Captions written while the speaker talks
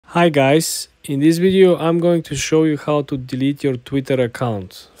Hi guys, in this video I'm going to show you how to delete your Twitter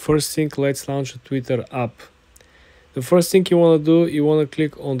account. First thing, let's launch a Twitter app. The first thing you want to do, you want to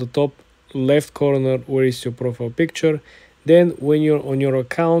click on the top left corner where is your profile picture. Then when you're on your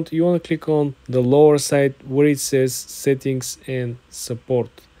account, you want to click on the lower side where it says settings and support.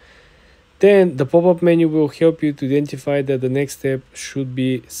 Then the pop-up menu will help you to identify that the next step should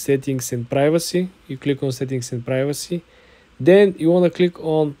be settings and privacy. You click on settings and privacy. Then you want to click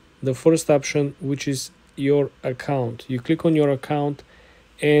on the first option, which is your account. You click on your account,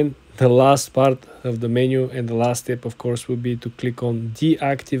 and the last part of the menu and the last step, of course, will be to click on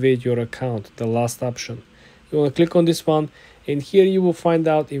deactivate your account, the last option. You want to click on this one, and here you will find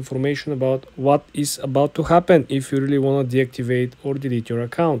out information about what is about to happen if you really want to deactivate or delete your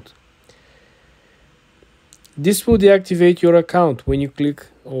account. This will deactivate your account when you click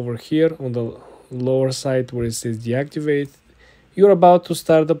over here on the lower side where it says deactivate. You're about to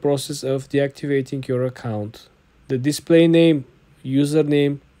start the process of deactivating your account. The display name,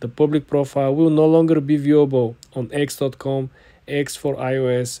 username, the public profile will no longer be viewable on x.com, X for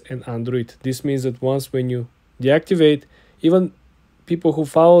iOS and Android. This means that once when you deactivate, even people who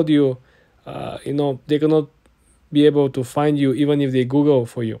followed you, they cannot be able to find you even if they Google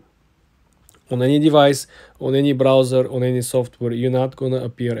for you. On any device, on any browser, on any software, you're not going to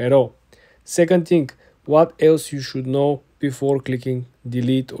appear at all. Second thing, what else you should know before clicking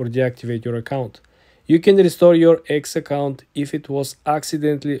delete or deactivate your account. You can restore your X account if it was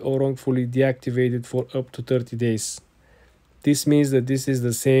accidentally or wrongfully deactivated for up to 30 days. This means that this is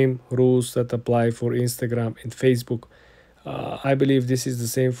the same rules that apply for Instagram and Facebook. I believe this is the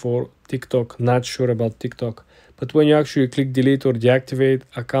same for TikTok. Not sure about TikTok. But when you actually click delete or deactivate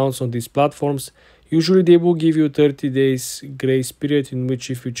accounts on these platforms, usually they will give you 30 days grace period in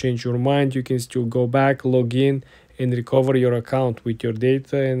which if you change your mind, you can still go back, log in, and recover your account with your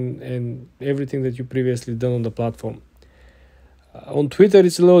data and everything that you previously done on the platform. On Twitter,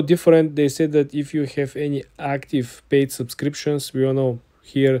 it's a little different. They said that if you have any active paid subscriptions, we all know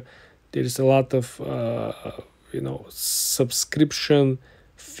here there's a lot of subscription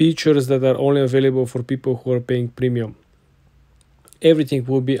features that are only available for people who are paying premium. Everything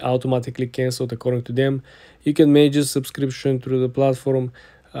will be automatically canceled according to them. You can manage a subscription through the platform.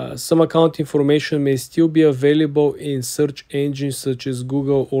 Some account information may still be available in search engines such as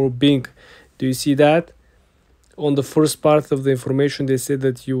Google or Bing. Do you see that? On the first part of the information, they said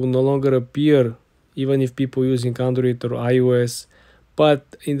that you will no longer appear even if people using Android or iOS.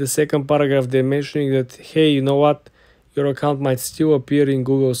 But in the second paragraph, they're mentioning that, hey, you know what? Your account might still appear in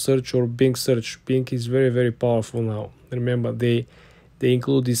Google search or Bing search. Bing is very, very powerful now. Remember, they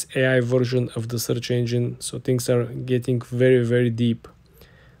include this AI version of the search engine, so things are getting very, very deep.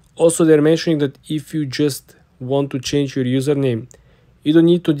 Also, they're mentioning that if you just want to change your username, you don't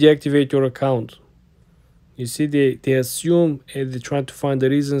need to deactivate your account. You see, they assume and they try to find the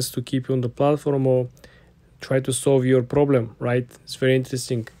reasons to keep you on the platform or try to solve your problem, right? It's very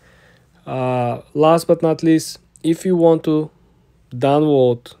interesting. Last but not least, if you want to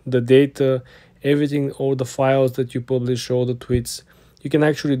download the data, everything, all the files that you publish, all the tweets, you can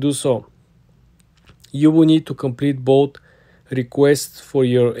actually do so. You will need to complete both request for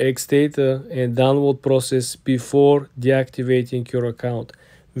your X data and download process before deactivating your account.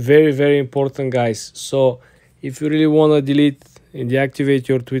 Very, very important, guys. So if you really want to delete and deactivate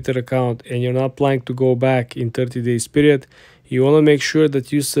your Twitter account and you're not planning to go back in 30 days period, you want to make sure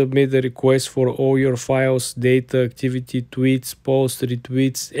that you submit the request for all your files, data, activity, tweets, posts,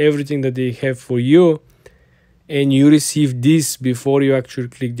 retweets, everything that they have for you, and you receive this before you actually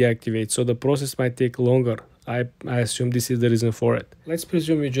click deactivate. So the process might take longer. I assume this is the reason for it. Let's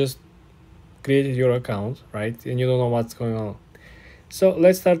presume you just created your account, right? And you don't know what's going on. So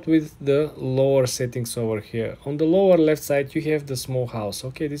let's start with the lower settings over here. On the lower left side, you have the small house.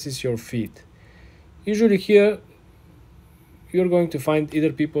 Okay, this is your feed. Usually here, you're going to find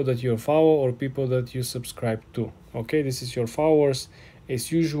either people that you follow or people that you subscribe to. Okay, this is your followers.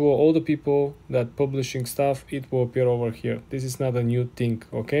 As usual, all the people that publishing stuff, it will appear over here. This is not a new thing,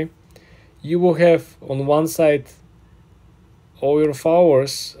 okay? You will have on one side all your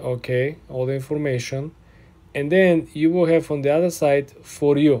followers, okay, all the information, and then you will have on the other side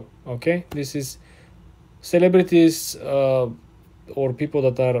for you, okay? This is celebrities or people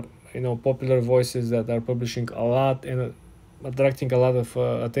that are popular voices that are publishing a lot and attracting a lot of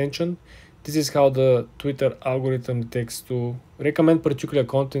attention. This is how the Twitter algorithm takes to recommend particular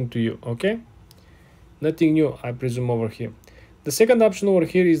content to you, okay? Nothing new, I presume, over here. The second option over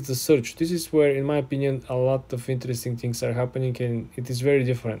here is the search. This is where, in my opinion, a lot of interesting things are happening and it is very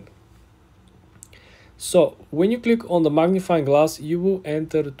different. So when you click on the magnifying glass, you will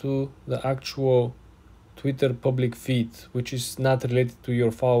enter to the actual Twitter public feed, which is not related to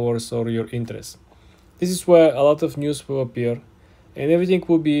your followers or your interests. This is where a lot of news will appear, and everything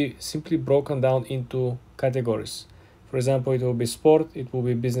will be simply broken down into categories. For example, it will be sport, it will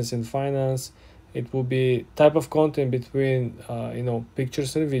be business and finance, it will be type of content between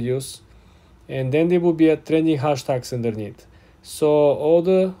pictures and videos, and then there will be a trending hashtags underneath. So all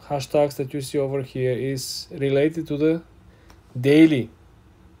the hashtags that you see over here is related to the daily,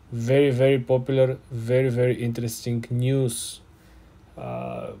 very popular, very interesting news.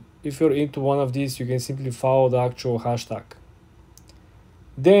 If you're into one of these, you can simply follow the actual hashtag.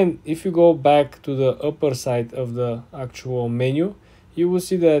 Then if you go back to the upper side of the actual menu, you will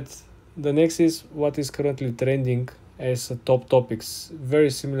see that the next is what is currently trending as top topics.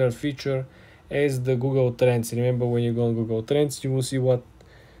 Very similar feature as the Google Trends. Remember, when you go on Google Trends, you will see what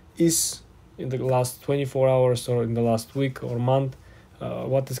is in the last 24 hours or in the last week or month,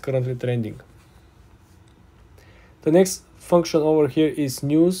 what is currently trending. The next function over here is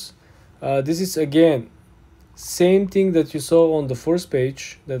news. This is again same thing that you saw on the first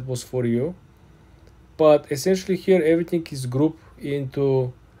page that was for you, but essentially here everything is grouped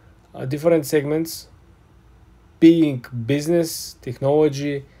into different segments, being business,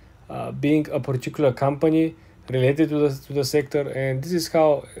 technology, being a particular company related to the sector, and this is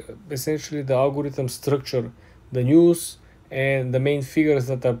how essentially the algorithm structure the news and the main figures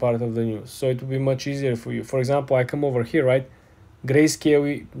that are part of the news. So it will be much easier for you. For example, I come over here, right?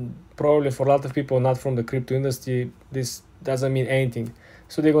 Grayscale, probably for a lot of people not from the crypto industry, this doesn't mean anything.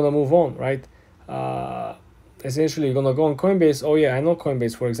 So they're gonna move on, right? Essentially, you're gonna go on Coinbase. Oh yeah, I know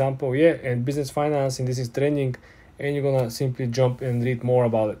Coinbase, for example. Yeah, and business finance, and this is trending, and you're gonna simply jump and read more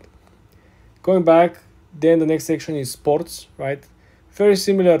about it. Going back, then the next section is sports, right? Very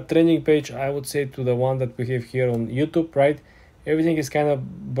similar trending page, I would say, to the one that we have here on YouTube, right? Everything is kind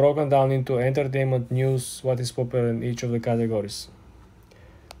of broken down into entertainment, news, what is popular in each of the categories.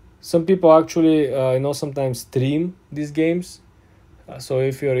 Some people actually, sometimes stream these games. So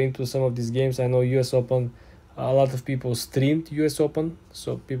if you're into some of these games, I know US Open, a lot of people streamed US Open.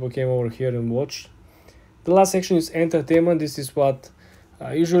 So people came over here and watched. The last section is entertainment. This is what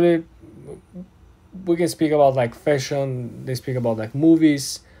usually we can speak about, like fashion. They speak about like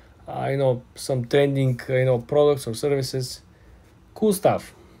movies, some trending, products or services. Cool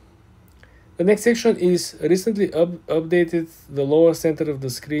stuff. The next section is recently updated. The lower center of the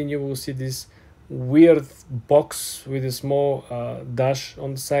screen, you will see this weird box with a small dash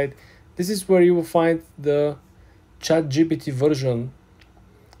on the side. This is where you will find the ChatGPT version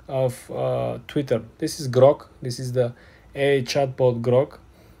of Twitter. This is Grok. This is the AI chatbot Grok.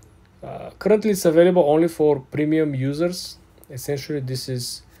 Currently, it's available only for premium users. Essentially, this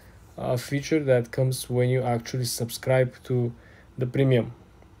is a feature that comes when you actually subscribe to the premium.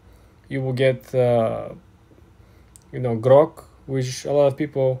 You will get Grok, which a lot of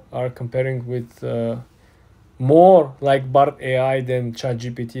people are comparing with more like Bard AI than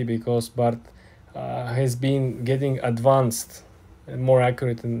ChatGPT, because Bard has been getting advanced and more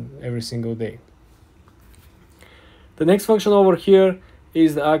accurate in every single day. The next function over here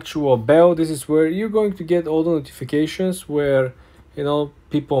is the actual bell. This is where you're going to get all the notifications where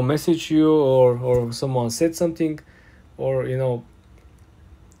people message you or someone said something, or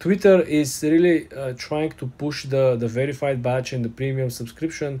Twitter is really trying to push the verified badge and the premium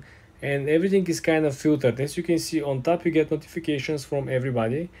subscription, and everything is kind of filtered. As you can see on top, you get notifications from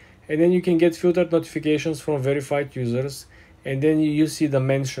everybody, and then you can get filtered notifications from verified users, and then you see the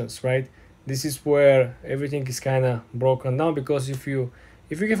mentions, right? This is where everything is kind of broken down, because if you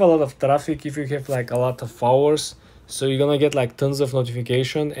have a lot of traffic, if you have like a lot of followers, so you're gonna get like tons of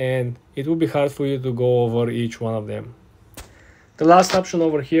notification, and it will be hard for you to go over each one of them. The last option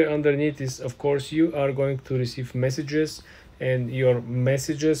over here underneath is, of course, you are going to receive messages, and your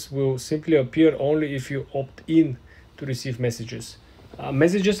messages will simply appear only if you opt in to receive messages.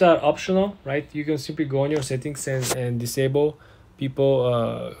 Messages are optional, right? You can simply go on your settings and disable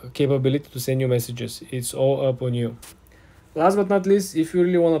people capability to send you messages. It's all up on you. Last but not least, if you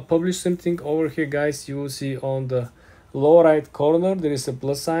really want to publish something over here, guys, you will see on the lower right corner there is a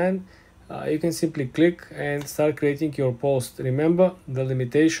plus sign. You can simply click and start creating your post. Remember the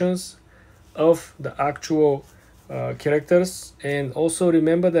limitations of the actual characters, and also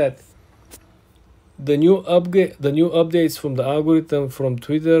remember that the new updates from the algorithm from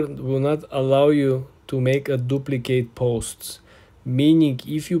Twitter will not allow you to make a duplicate posts. Meaning,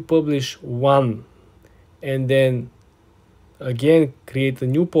 if you publish one and then again create a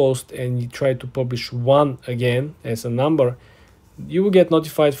new post and you try to publish one again as a number, you will get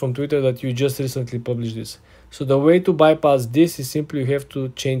notified from Twitter that you just recently published this. So the way to bypass this is simply you have to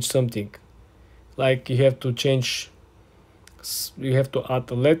change something. Like you have to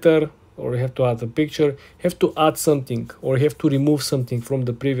add a letter, or you have to add a picture, you have to add something, or you have to remove something from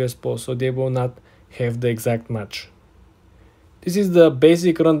the previous post so they will not have the exact match. This is the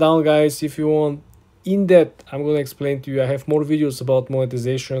basic rundown, guys. If you want in depth, I'm going to explain to you. I have more videos about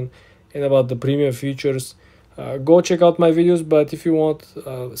monetization and about the premium features. Go check out my videos, but if you want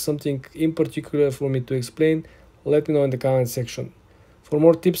something in particular for me to explain, let me know in the comment section. For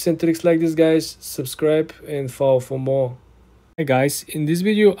more tips and tricks like this, guys, subscribe and follow for more. Hey guys, in this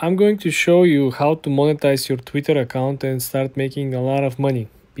video I'm going to show you how to monetize your Twitter account and start making a lot of money.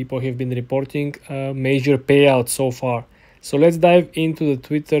 People have been reporting major payouts so far. So let's dive into the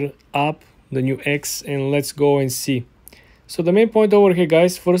Twitter app, the new X, and let's go and see. So the main point over here,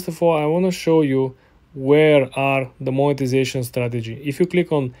 guys, first of all, I want to show you where are the monetization strategy. If you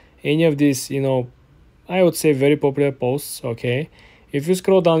click on any of these, I would say very popular posts, okay? If you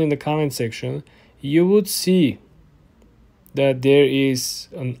scroll down in the comment section, you would see that there is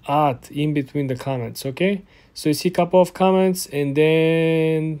an ad in between the comments, okay? So you see a couple of comments and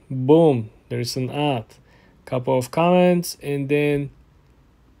then boom, there is an ad. Couple of comments and then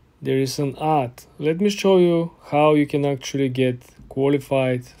there is an ad. Let me show you how you can actually get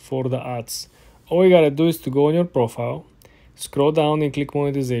qualified for the ads. All you gotta do is to go on your profile, scroll down and click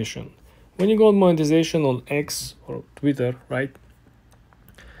monetization. When you go on monetization on X or Twitter, right?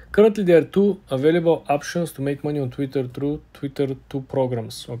 Currently, there are two available options to make money on Twitter through Twitter 2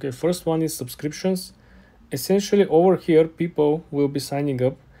 programs. Okay, first one is subscriptions. Essentially, over here, people will be signing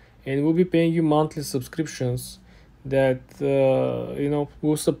up and will be paying you monthly subscriptions that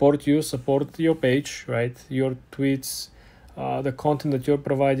will support you, support your page, right? Your tweets, the content that you're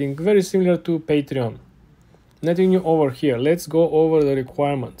providing, very similar to Patreon. Nothing new over here. Let's go over the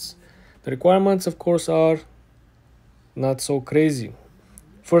requirements. The requirements, of course, are not so crazy.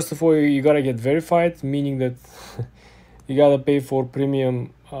 First of all, you gotta get verified, meaning that you gotta pay for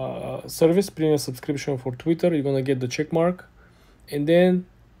premium service, premium subscription for Twitter. You're gonna get the check mark. And then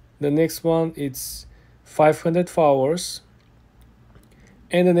the next one, it's 500 followers.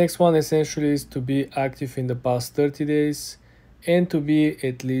 And the next one essentially is to be active in the past 30 days and to be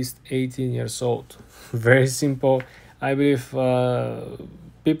at least 18 years old. Very simple. I believe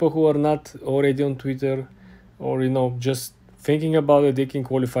people who are not already on Twitter or, just thinking about it, they can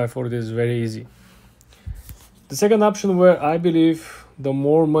qualify for this very easy. The second option where I believe the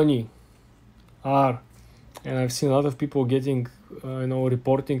more money are, and I've seen a lot of people getting,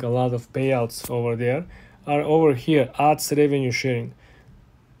 reporting a lot of payouts over there, are over here, ads revenue sharing.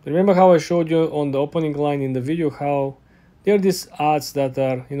 Remember how I showed you on the opening line in the video how there are these ads that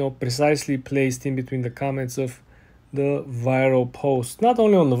are, precisely placed in between the comments of the viral post. Not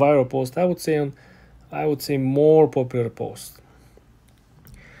only on the viral post, I would say more popular posts.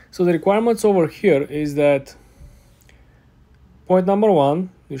 So the requirements over here is that point number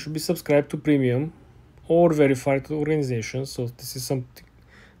one, you should be subscribed to premium or verified organizations. So this is something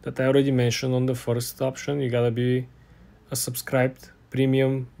that I already mentioned on the first option. You gotta be a subscribed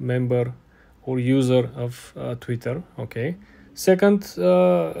premium member or user of Twitter, okay? Second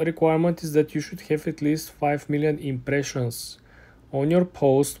requirement is that you should have at least 5 million impressions on your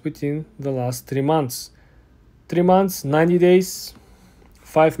post within the last 3 months. 3 months, 90 days,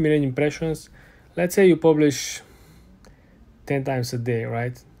 5 million impressions. Let's say you publish 10 times a day,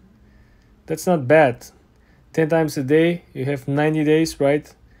 right? That's not bad. 10 times a day, you have 90 days,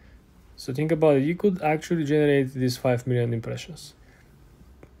 right? So think about it. You could actually generate these 5 million impressions.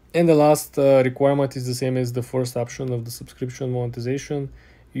 And the last requirement is the same as the first option of the subscription monetization.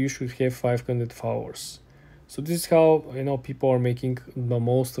 You should have 500 followers. So this is how people are making the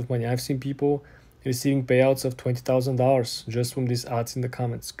most of money. I've seen people receiving payouts of $20,000 just from these ads in the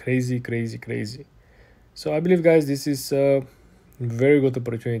comments. Crazy, crazy, crazy. So I believe, guys, this is a very good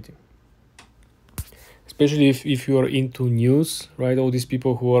opportunity. Especially if you are into news, right? All these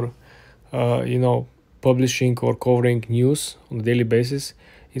people who are, publishing or covering news on a daily basis.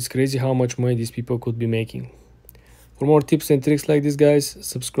 It's crazy how much money these people could be making. For more tips and tricks like this, guys,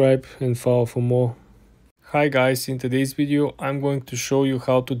 subscribe and follow for more. Hi guys, in today's video I'm going to show you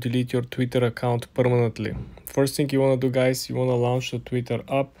how to delete your Twitter account permanently. First thing you want to do, guys, you want to launch the Twitter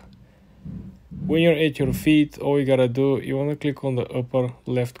app. When you're at your feed, all you gotta do, you want to click on the upper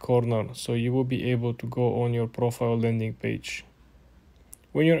left corner so you will be able to go on your profile landing page.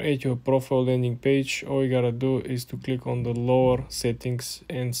 When you're at your profile landing page, all you gotta do is to click on the lower settings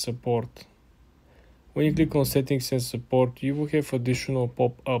and support. When you click on settings and support, you will have additional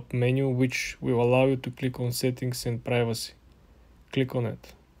pop-up menu which will allow you to click on settings and privacy. click on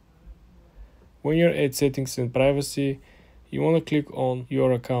it. When you're at settings and privacy, you want to click on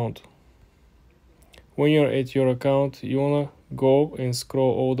your account. When you're at your account, you want to go and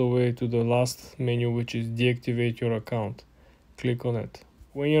scroll all the way to the last menu, which is deactivate your account. Click on it.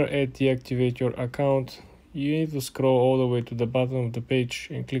 When you're at deactivate your account, you need to scroll all the way to the bottom of the page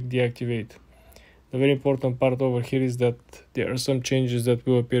and click deactivate. The very important part over here is that there are some changes that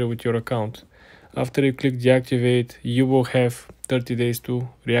will appear with your account. After you click deactivate, you will have 30 days to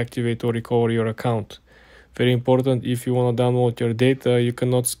reactivate or recover your account. Very important, if you want to download your data, you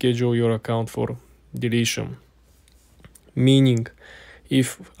cannot schedule your account for deletion. Meaning,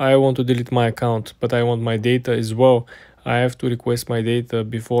 if I want to delete my account, but I want my data as well, I have to request my data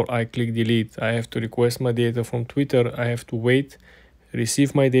before I click delete. I have to request my data from Twitter. I have to wait,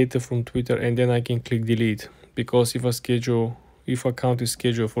 receive my data from Twitter, and then I can click delete. Because if account is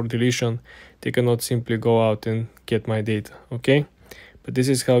scheduled for deletion, they cannot simply go out and get my data, okay? But this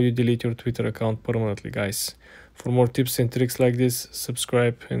is how you delete your Twitter account permanently, guys. For more tips and tricks like this,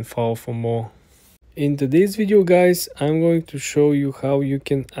 subscribe and follow for more. In today's video, guys, I'm going to show you how you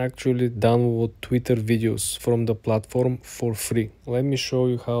can actually download Twitter videos from the platform for free. Let me show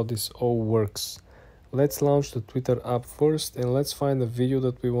you how this all works. Let's launch the Twitter app first and let's find a video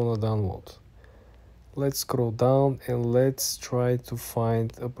that we want to download. Let's scroll down and let's try to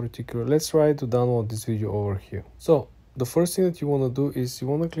download this video over here. So the first thing that you want to do is you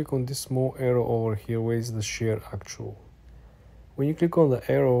want to click on this small arrow over here where is the share actual. When you click on the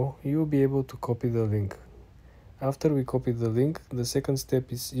arrow, you'll be able to copy the link. After we copy the link, the second step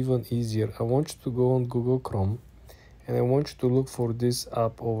is even easier. I want you to go on Google Chrome and I want you to look for this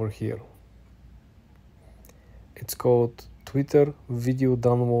app over here. It's called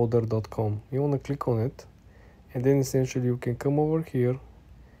twittervideodownloader.com. You want to click on it and then essentially you can come over here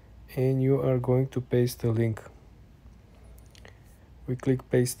and you are going to paste the link. We click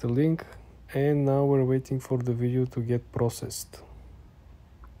paste the link and now we're waiting for the video to get processed.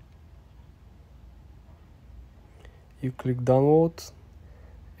 You click download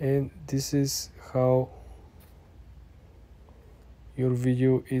and this is how your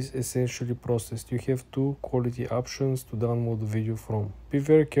video is essentially processed. You have two quality options to download the video from. Be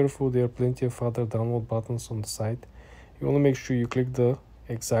very careful, there are plenty of other download buttons on the site. You want to make sure you click the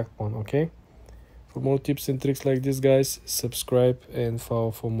exact one, okay? For more tips and tricks like this, guys, subscribe and follow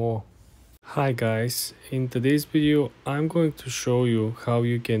for more. Hi guys, in today's video I'm going to show you how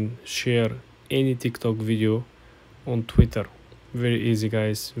you can share any TikTok video on Twitter. Very easy,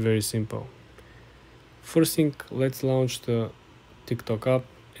 guys, very simple. First thing, let's launch the TikTok app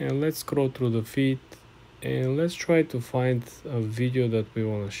and let's scroll through the feed and let's try to find a video that we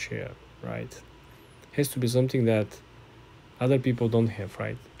want to share, right? It has to be something that other people don't have,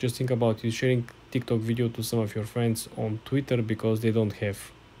 right? Just think about you sharing TikTok video to some of your friends on Twitter because they don't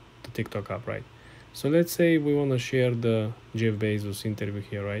have the TikTok app, right? So let's say we want to share the Jeff Bezos interview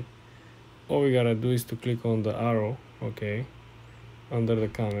here, right? All we gotta do is to click on the arrow, okay, under the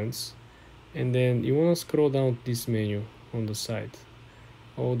comments, and then you want to scroll down this menu on the side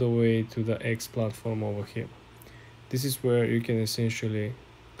all the way to the X platform over here. This is where you can essentially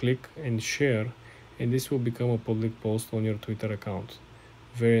click and share, and this will become a public post on your Twitter account.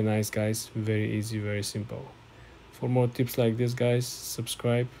 Very nice, guys, very easy, very simple. For more tips like this, guys,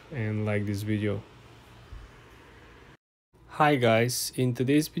 subscribe and like this video. Hi guys, in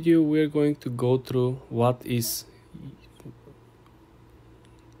today's video we are going to go through what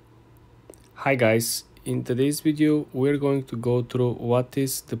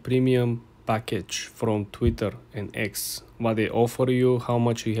is the premium package from Twitter and X, what they offer you, how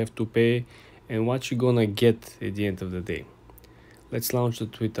much you have to pay, and what you're gonna get at the end of the day. Let's launch the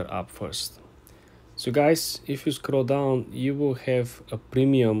Twitter app first. So guys, if you scroll down, you will have a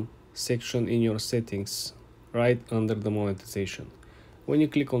premium section in your settings right under the monetization. When you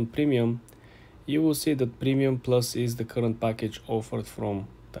click on premium, you will see that premium plus is the current package offered from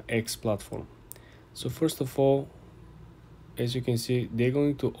the X platform. So first of all, as you can see, they're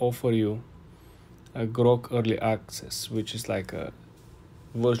going to offer you a Grok early access, which is like a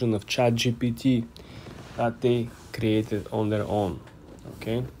version of ChatGPT that they created on their own,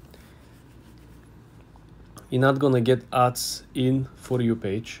 okay? You're not gonna get ads in For You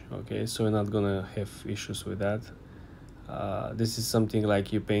page, okay, so you're not gonna have issues with that. This is something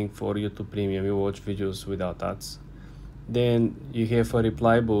like you paying for YouTube Premium, you watch videos without ads. Then you have a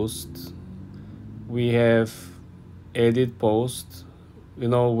reply boost. We have edit post. You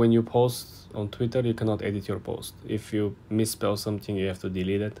know, when you post on Twitter, you cannot edit your post. If you misspell something, you have to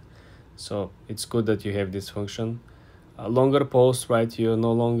delete it. So it's good that you have this function. Longer posts, right? You're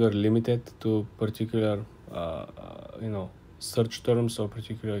no longer limited to particular search terms or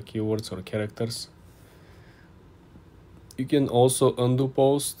particular keywords or characters. You can also undo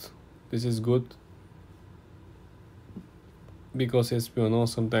post. This is good because, as we know,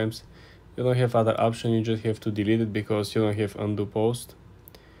 sometimes you don't have other option, you just have to delete it because you don't have undo post.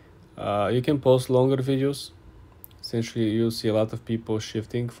 You can post longer videos. Essentially, you'll see a lot of people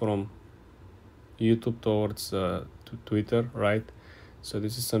shifting from YouTube towards to Twitter, right? So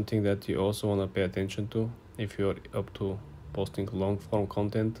this is something that you also want to pay attention to if you're up to posting long form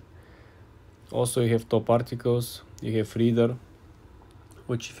content. Also, you have top articles, you have reader,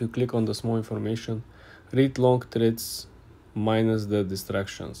 which if you click on the small information, read long threads minus the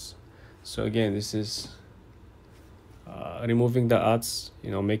distractions. So again, this is removing the ads,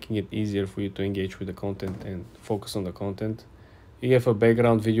 making it easier for you to engage with the content and focus on the content. You have a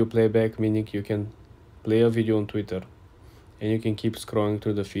background video playback, meaning you can play a video on Twitter and you can keep scrolling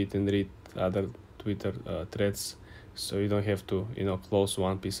through the feed and read other Twitter threads, so you don't have to close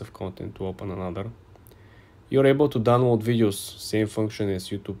one piece of content to open another. You're able to download videos, same function as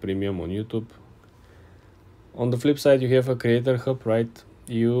YouTube Premium on YouTube. On the flip side, you have a creator hub, right?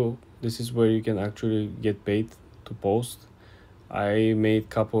 This is where you can actually get paid to post. I made a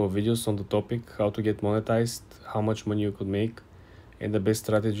couple of videos on the topic, how to get monetized, how much money you could make, and the best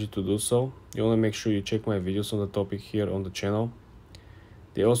strategy to do so. You want to make sure you check my videos on the topic here on the channel.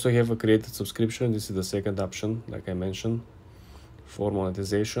 They also have a created subscription. This is the second option, like I mentioned, for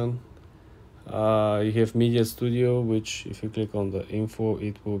monetization. You have Media Studio, which if you click on the info,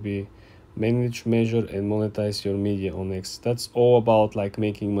 it will be manage, measure, and monetize your media on X. That's all about like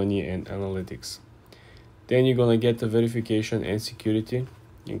making money and analytics. Then you're gonna get the verification and security,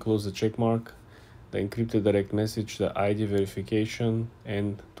 includes the check mark, the encrypted direct message, the ID verification,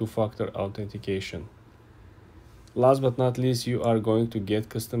 and two-factor authentication. Last but not least, you are going to get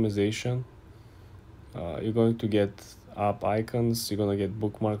customization. You're going to get app icons, you're gonna get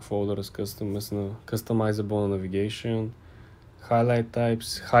bookmark folders, customizable navigation, highlight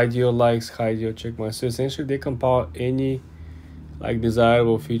types, hide your likes, hide your check marks. So essentially they compile any like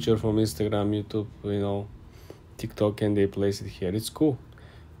desirable feature from Instagram, YouTube, TikTok, and they place it here. It's cool.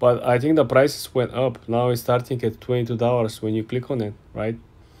 But I think the prices went up. Now it's starting at $22 when you click on it, right?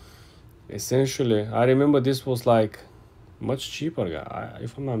 Essentially, I remember this was like much cheaper.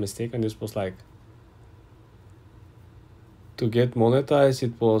 If I'm not mistaken, this was like, to get monetized,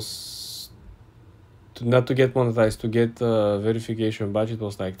 it was not to get monetized, to get verification budget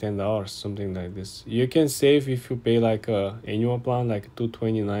was like $10, something like this. You can save if you pay like a annual plan, like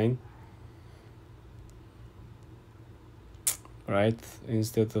 $229, right,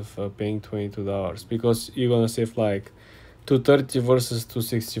 instead of paying $22, because you're gonna save like $230 versus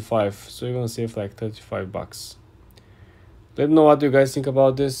 $265, so you're gonna save like $35. Let me know what you guys think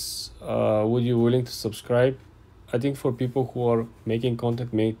about this. Would you willing to subscribe? I think for people who are making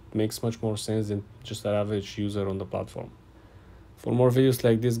content, makes much more sense than just an average user on the platform. For more videos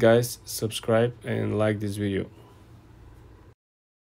like this, guys, subscribe and like this video.